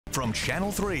From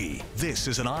Channel 3, this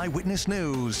is an Eyewitness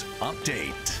News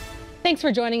update. Thanks for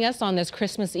joining us on this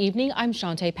Christmas evening. I'm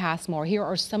Shantae Passmore. Here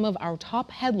are some of our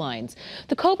top headlines.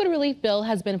 The COVID relief bill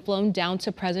has been flown down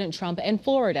to President Trump in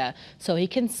Florida so he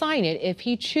can sign it if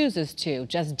he chooses to.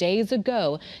 Just days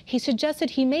ago, he suggested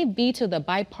he may veto the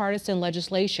bipartisan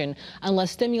legislation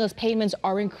unless stimulus payments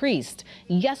are increased.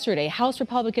 Yesterday, House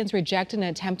Republicans rejected an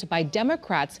attempt by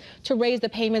Democrats to raise the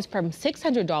payments from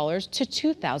 $600 to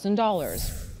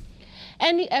 $2,000.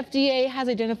 And the FDA has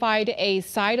identified a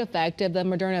side effect of the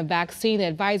Moderna vaccine. The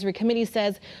advisory committee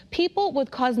says people with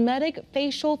cosmetic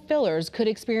facial fillers could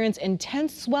experience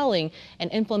intense swelling and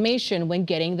inflammation when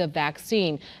getting the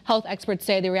vaccine. Health experts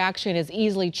say the reaction is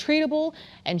easily treatable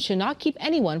and should not keep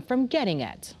anyone from getting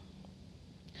it.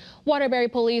 Waterbury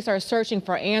police are searching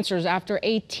for answers after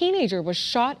a teenager was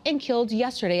shot and killed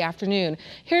yesterday afternoon.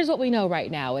 Here's what we know right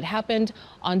now. It happened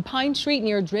on Pine Street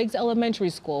near Driggs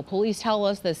Elementary School. Police tell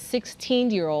us the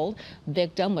 16-year-old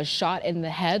victim was shot in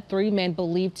the head. 3 men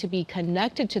believed to be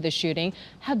connected to the shooting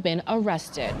have been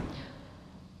arrested.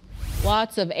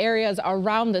 Lots of areas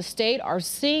around the state are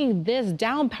seeing this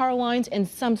down power lines in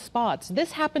some spots.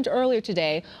 This happened earlier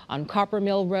today on Copper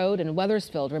Mill Road in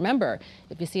Weathersfield. Remember,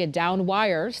 if you see a down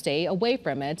wire, stay away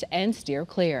from it and steer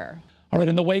clear. All right,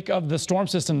 in the wake of the storm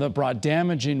system that brought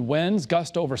damaging winds,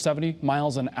 gusts over 70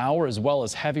 miles an hour, as well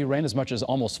as heavy rain, as much as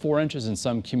almost 4 inches in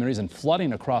some communities, and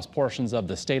flooding across portions of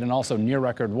the state, and also near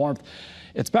record warmth.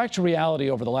 It's back to reality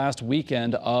over the last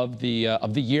weekend of the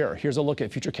year. Here's a look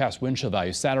at futurecast wind chill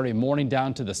values. Saturday morning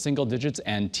down to the single digits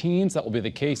and teens. That will be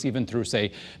the case even through,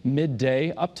 say,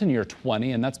 midday up to near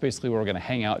 20. And that's basically where we're going to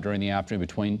hang out during the afternoon,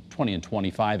 between 20 and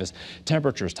 25, as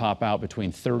temperatures top out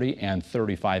between 30 and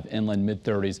 35 inland,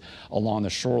 mid-30s along the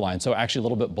shoreline. So actually a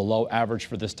little bit below average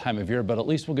for this time of year, but at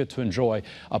least we'll get to enjoy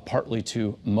a partly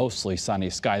to mostly sunny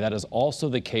sky. That is also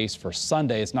the case for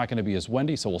Sunday. It's not going to be as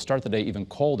windy, so we'll start the day even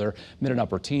colder, mid and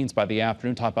upper teens by the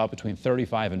afternoon, top out between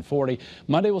 35 and 40.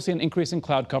 Monday, we'll see an increase in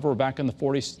cloud cover. We're back in the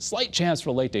 40s. Slight chance for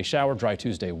a late day shower. Dry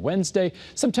Tuesday, Wednesday.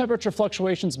 Some temperature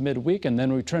fluctuations midweek, and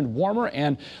then we trend warmer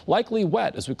and likely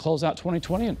wet as we close out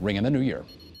 2020 and ring in the new year.